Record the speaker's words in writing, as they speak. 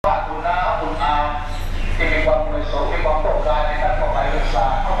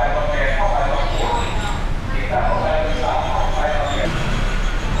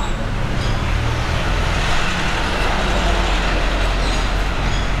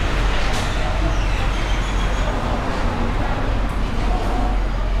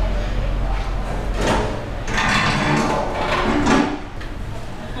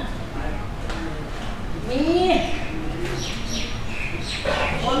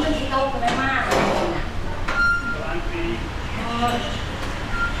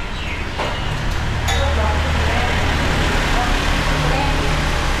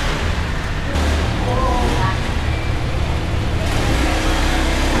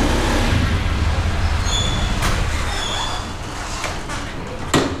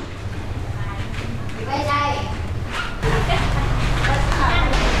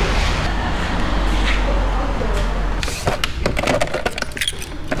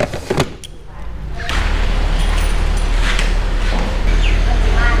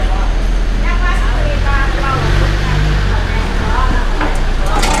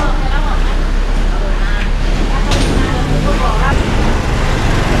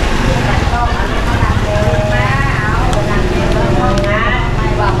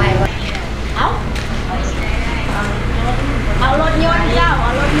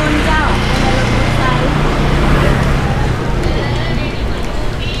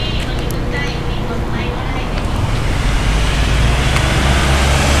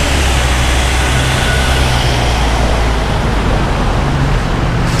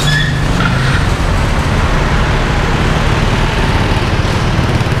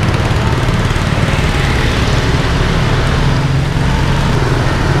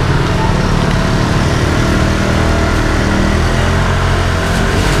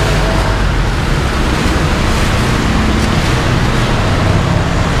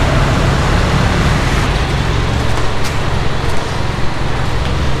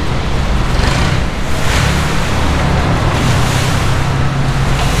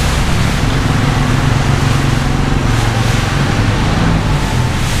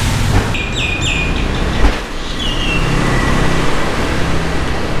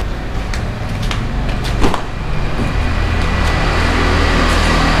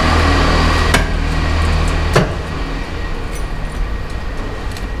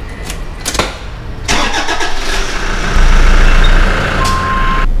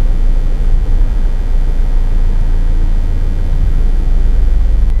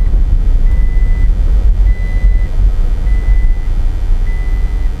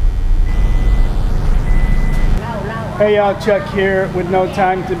Hey y'all, Chuck here with no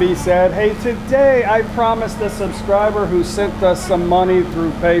time to be said. Hey, today I promised a subscriber who sent us some money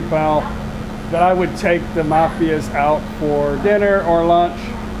through PayPal that I would take the mafias out for dinner or lunch.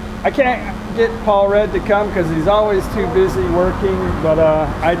 I can't get Paul Red to come because he's always too busy working, but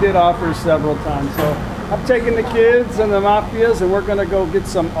I did offer several times. So I'm taking the kids and the mafias and we're gonna go get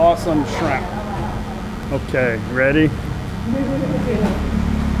some awesome shrimp. Okay, ready?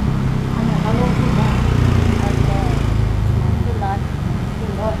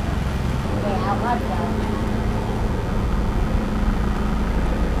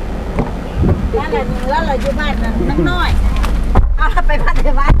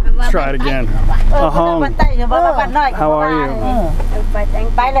 Try it again. How are you?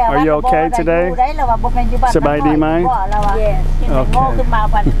 Are you okay today? สบายดีไหม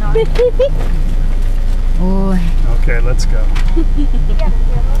Okay, let's go.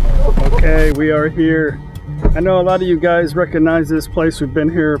 Okay, we are here. I know a lot of you guys recognize this place. We've been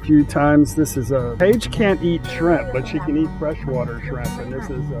here a few times. This is Paige can't eat shrimp, but she can eat freshwater shrimp, and this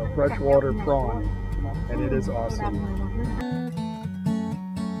is freshwater prawn, and it is awesome.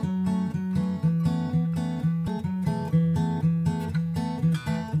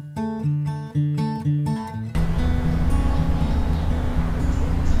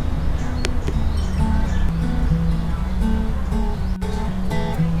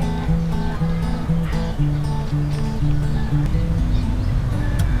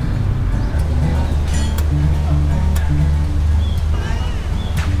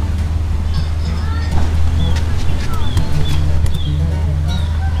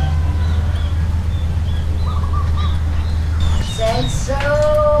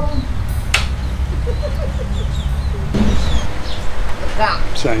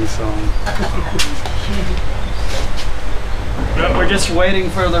 Sang song. But we're just waiting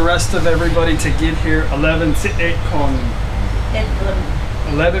for the rest of everybody to get here. 11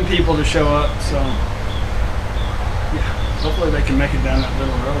 people to show up, so yeah, hopefully they can make it down that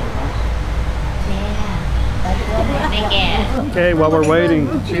little road, huh? Okay, while we're waiting,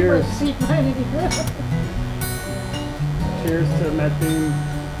 cheers. Cheers to Metin.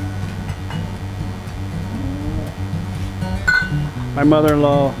 My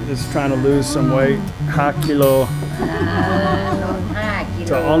mother-in-law is trying to lose some weight, 5 kilo.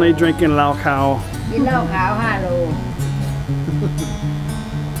 So only drinking lao khao. กินเหล้าขาว5 โล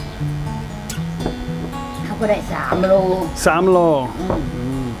เขาก็ได้3 โล 3 โล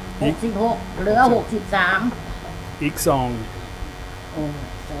 66เหลือ63 อีก 2 โอ้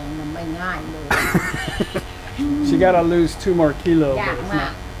2มันไม่ง่ายเลย She gotta lose 2 more kilos. Yeah, But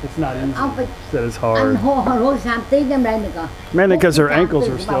it's not easy. Ông phải That is ăn hard. hô xàm tí đem đây nữa cơ. Mainly because her ankles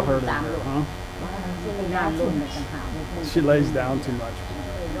are still hurting her, huh? Làm luôn là chẳng hạn. She lays down too much.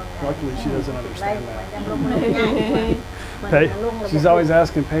 Luckily, she doesn't understand that. She's always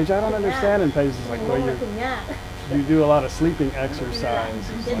asking Paige, I don't understand. And Paige is like, well, you do a lot of sleeping exercise.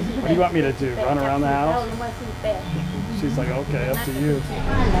 It's like, what do you want me to do? Run around the house? She's like, okay, up to you.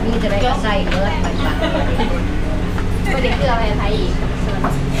 นี่จะได้ก็ใส่เบิร์ดไปจ้ะไม่ได้เกลืออะไรไทยอีก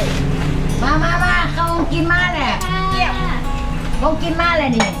มาเขากินมาแหละเขากินมาเลย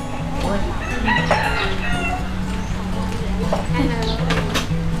นี่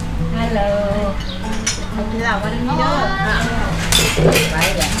ฮัลโหลกินเหล้าวันนี้เด้อไป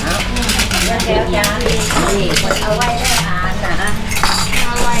เดี๋ยวแล้วยานี่คนเอาไว้ได้ทานนะม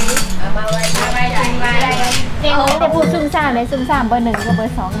าไว้เดี๋ยวพูดซุ่มซ่ามเลยซุ่มซ่ามเบอร์ 1กับเบอ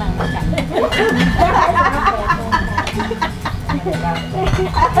ร์ 2หนังมาจาก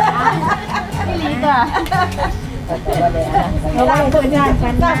พี่ลีก่ะเราก็เลยเพื่อนงานกั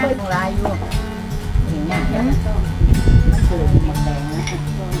นนะลายอยู่อย่างเงี้ยมันคือมันแดงนะ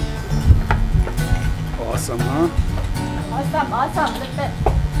Awesome, huh? awesome awesome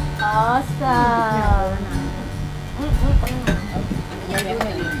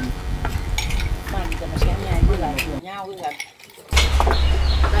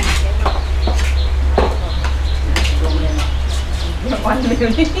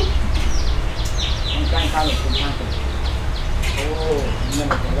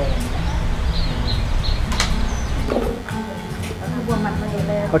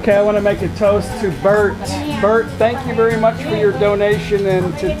Okay, I want to make a toast to Bert. Bert, thank you very much for your donation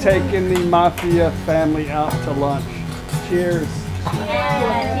and to taking the Mafia family out to lunch. Cheers.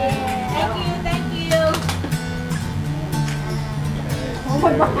 thank you ค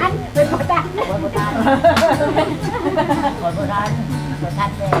นบ้านเป็นคนบ้าน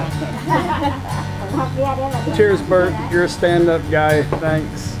Cheers, Bert. You're a stand-up guy.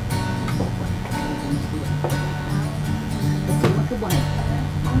 Thanks.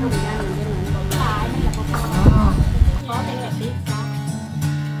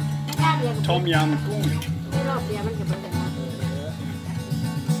 Tom yum goong.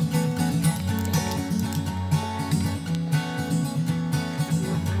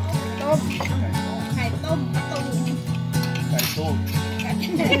 ไข่ต้มประตู ไก่ต้ม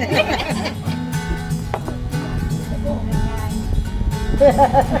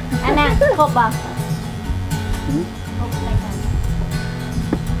อันนั้นครบป่ะ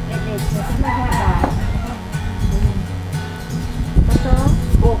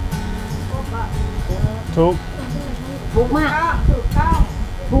ถูก ถูกมาก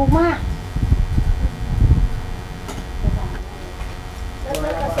ถูกมาก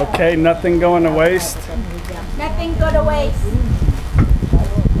Okay, nothing going to waste. nothing go to waste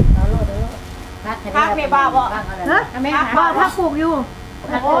พักในบ้าบ่ฮะพักปลูกอยู่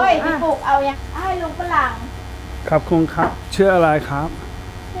โอ้ยปลูกเอายังให้ลุงฝรั่ง ครับคุณครับชื่ออะไรครับ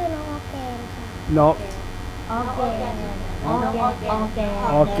ชื่อน้องออร์แกนค่ะ นก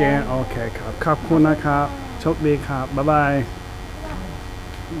ออร์แกน โอเคครับขอบคุณนะครับโชคดีครับบ๊ายบาย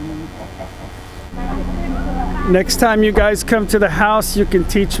Next time you guys come to the house you can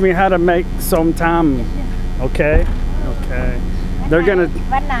teach me how to make som tam okay they're gonna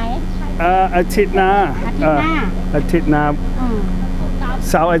วันไหน อาทิตย์หน้า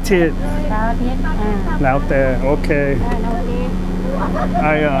เสาร์อาทิตย์แล้วแต่โอเค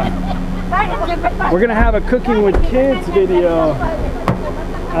We're gonna have a cooking with kids video.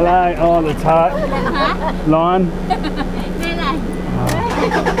 I like all the hot lawn.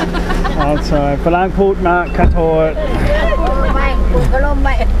 That's right. ฝรั่งพูดมาขอโทษ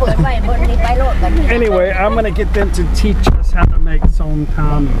Anyway, I'm gonna get them to teach us how to make som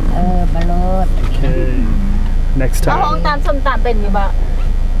tam. Okay. Next ห้อง time. ตามส้มตำเป็นอยู่บ่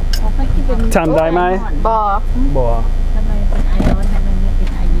ทำได้ไหม บ่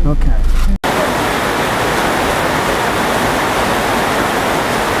Okay.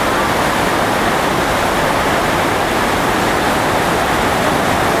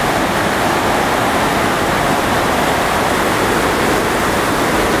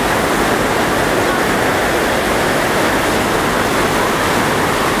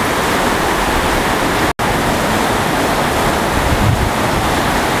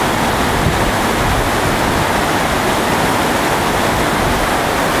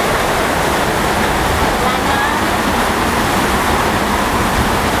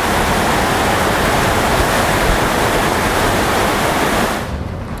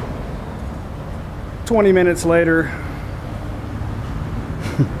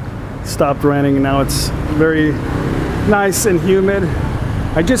 stopped raining and now it's very nice and humid.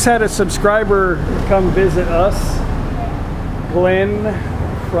 I just had a subscriber come visit us, Glenn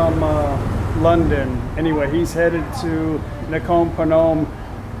from London. Anyway, he's headed to Nakhon Phanom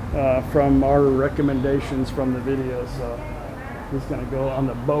from our recommendations from the video. So he's gonna go on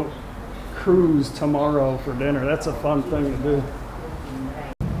the boat cruise tomorrow for dinner. That's a fun thing to do.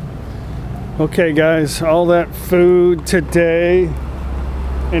 Okay guys, all that food today,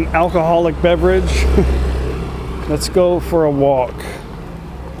 an alcoholic beverage. Let's go for a walk.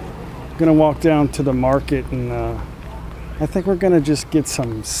 I'm gonna walk down to the market and I think we're gonna just get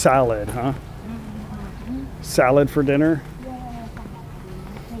some salad, huh? Salad for dinner?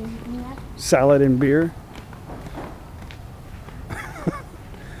 Salad and beer?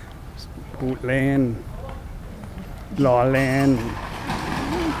 Land, Lawland.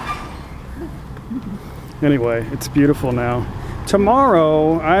 Anyway, it's beautiful now.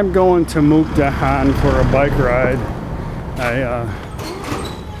 Tomorrow, I'm going to Mukdahan for a bike ride.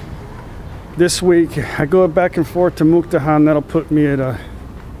 This week, I go back and forth to Mukdahan. That'll put me at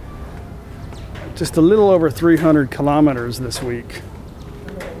just a little over 300 kilometers this week.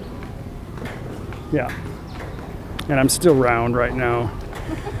 Yeah, and I'm still round right now.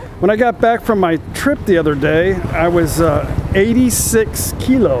 When I got back from my trip the other day, I was 86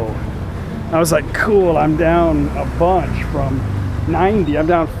 kilo. I was like, cool, I'm down a bunch from 90. I'm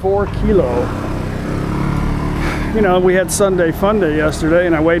down 4 kilo. You know, we had Sunday Fun Day yesterday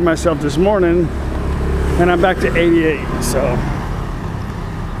and I weighed myself this morning and I'm back to 88. So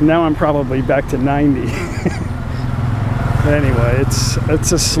now I'm probably back to 90. But anyway,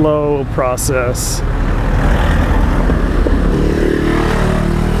 it's a slow process.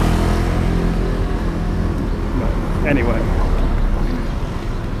 Anyway,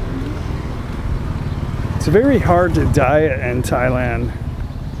 it's very hard to diet in Thailand.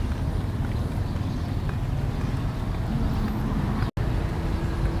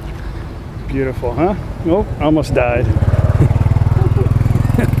 Beautiful, huh? Oh, almost died.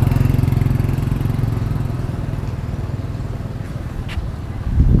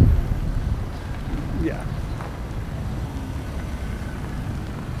 Yeah.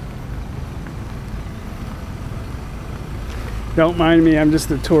 Don't mind me, I'm just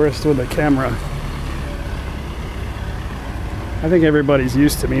a tourist with a camera. I think everybody's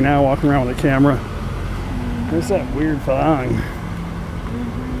used to me now walking around with a camera. There's that weird falang.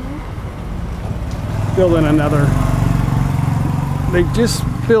 Building another. They just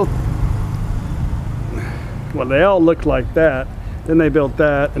built, well, they all look like that. Then they built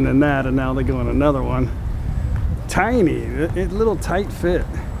that and then that, and now they're doing another one. Tiny, little tight fit.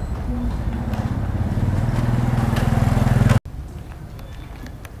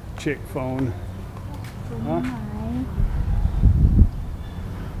 Chick phone. Huh?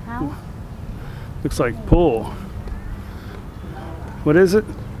 Looks like pool. What is it?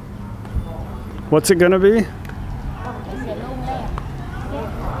 What's it gonna be?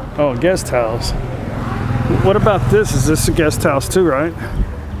 Oh, guest house. What about this? Is this a guest house too, right?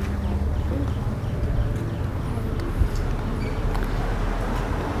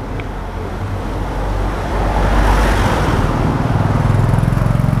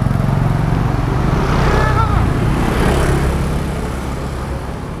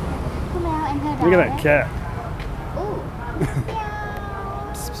 Look at that cat.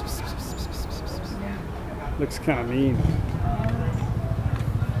 Looks kind of mean.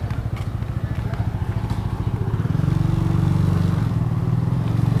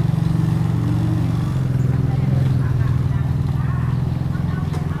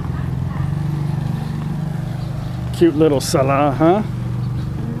 Cute little Salah, huh?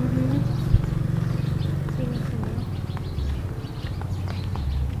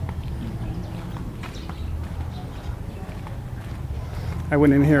 I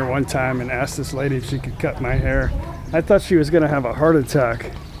went in here one time and asked this lady if she could cut my hair. I thought she was gonna have a heart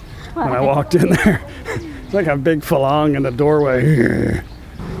attack when I walked in there. It's like a big falang in the doorway.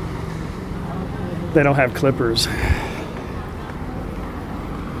 They don't have clippers.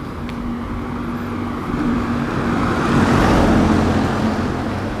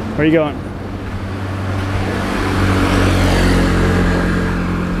 Where are you going?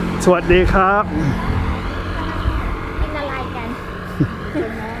 Sawasdee krab.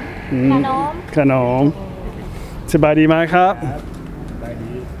 ขนมสบายดีไหมครับ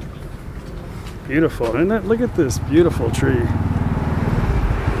Beautiful, isn't it? Look at this beautiful tree.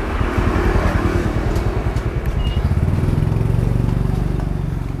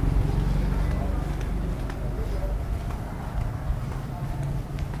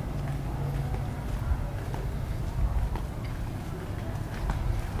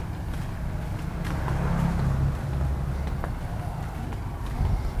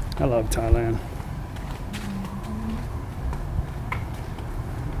 I love Thailand.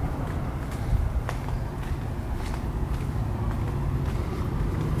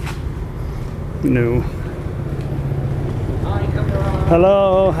 No.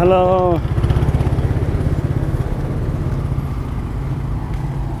 Hello, hello.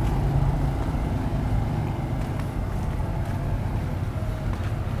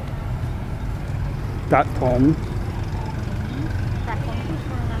 Dat Pom.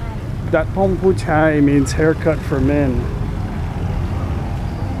 Dat Pom Puchai means haircut for men.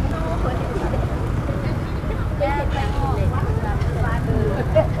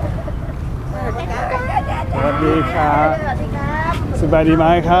สบายดีไหม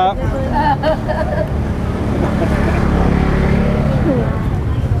ครับ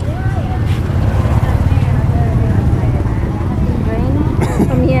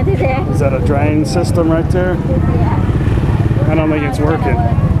From here to there. Is that a drain system right there? I don't think it's working.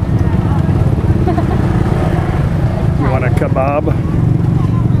 You want a kebab?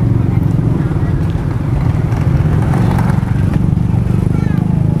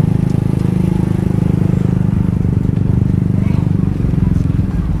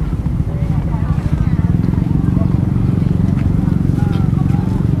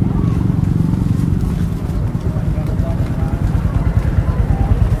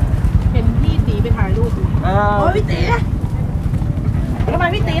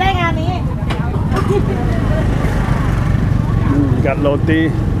 You got roti.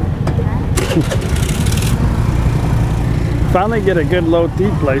 Finally get a good roti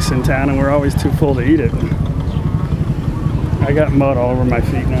place in town and we're always too full to eat it. I got mud all over my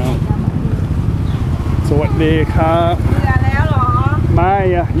feet now. So what dayครับไม่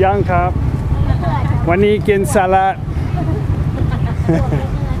ยังครับวันนี้กินสลัด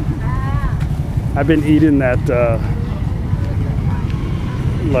I've been eating that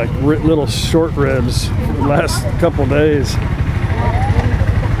like little short ribs for the last couple days.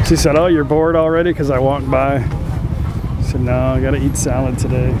 She said, "Oh, you're bored already?" Because I walked by. I said, "No, I gotta eat salad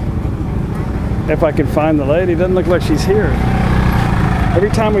today." If I can find the lady, doesn't look like she's here.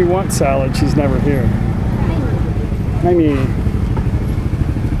 Every time we want salad, she's never here. Maybe.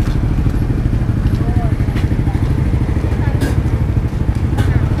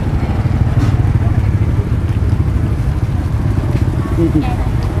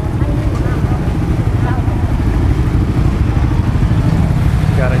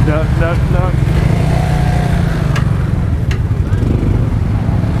 Got a duck, duck, duck.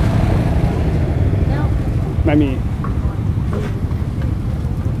 Maybe.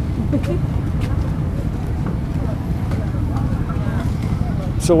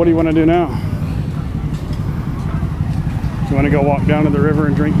 So what do you want to do now? Do you want to go walk down to the river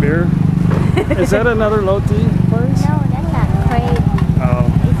and drink beer? Is that another Loti place? No, that's not great. Oh.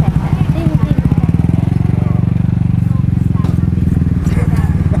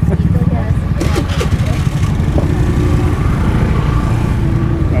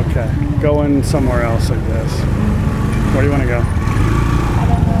 Okay, going somewhere else, I guess. Where do you want to go?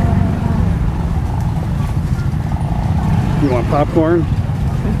 You want popcorn?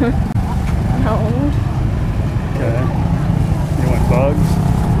 No. Okay. You want bugs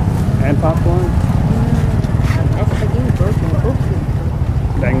and popcorn? That's the game broken.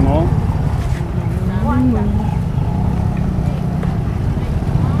 Dang mall?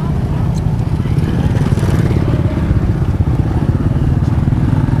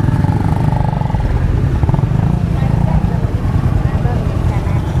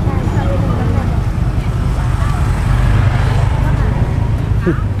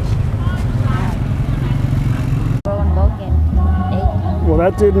 Well,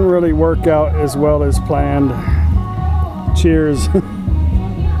 that didn't really work out as well as planned. Cheers.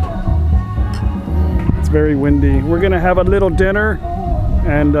 It's very windy. We're gonna have a little dinner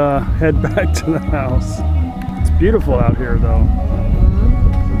and head back to the house. It's beautiful out here though.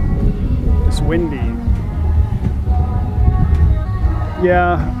 It's windy.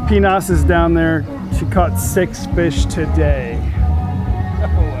 Yeah, Pinas is down there. She caught 6 fish today. Oh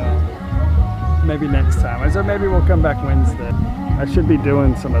well. Maybe next time. I said maybe we'll come back Wednesday. I should be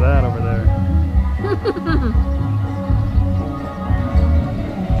doing some of that over there.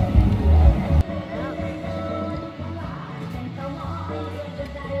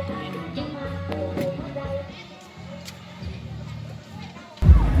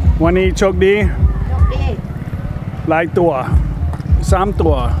 Oneนี้โชคดีหลายตัว3 ตั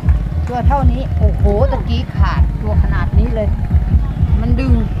ว ตัวเท่านี้โอ้โหตะกี้ขาดตัวขนาดนี้เลยมันดึ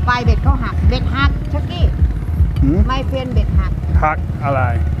งปลายเบ็ดเขาหักเบ็ดหักชักกี้ไม่เพี้ยนเบ็ดหัก หักอะไร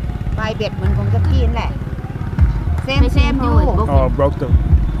ปลายเบ็ดเหมือนของชักกี้นั่นแหละเซมยู Oh, broke the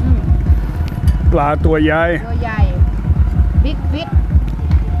ปลาตัวใหญ่ ตัวใหญ่บิ๊กฟิต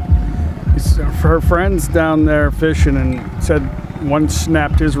Her friends down there fishing and said one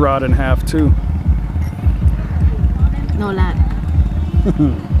snapped his rod in half too. โนลาด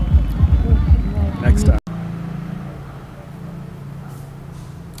Next time.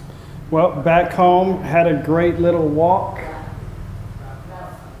 Well, back home, had a great little walk.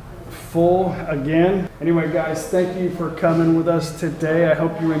 Full again. Anyway, guys, thank you for coming with us today. I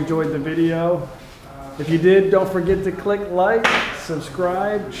hope you enjoyed the video. If you did, don't forget to click like,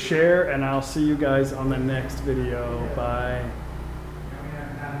 subscribe, share, and I'll see you guys on the next video. Bye.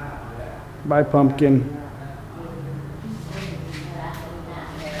 Bye, pumpkin.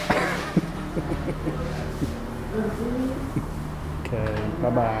 Okay,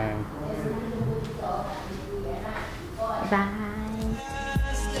 bye-bye. Bye.